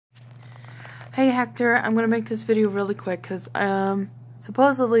Hey Hector, I'm gonna make this video really quick because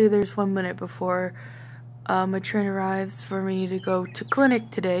supposedly there's 1 minute before my train arrives for me to go to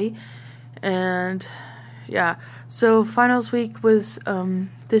clinic today, and yeah, so finals week was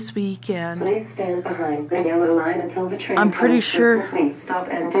this week, and please stand behind the yellow line until the train I'm pretty sure. Please stop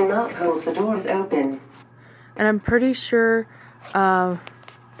and do not hold the doors open. And I'm pretty sure I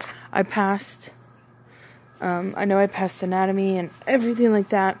passed. I know I passed anatomy and everything like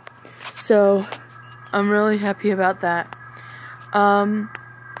that. So, I'm really happy about that.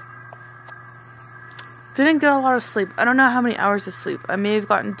 Didn't get a lot of sleep. I don't know how many hours of sleep. I may have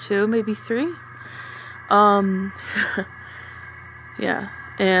gotten 2, maybe 3. Yeah.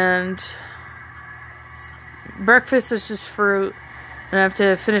 And breakfast is just fruit. And I have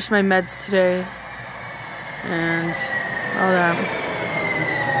to finish my meds today. And all that.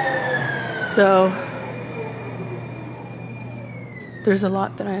 So, there's a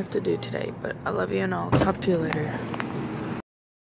lot that I have to do today, but I love you and I'll talk to you later.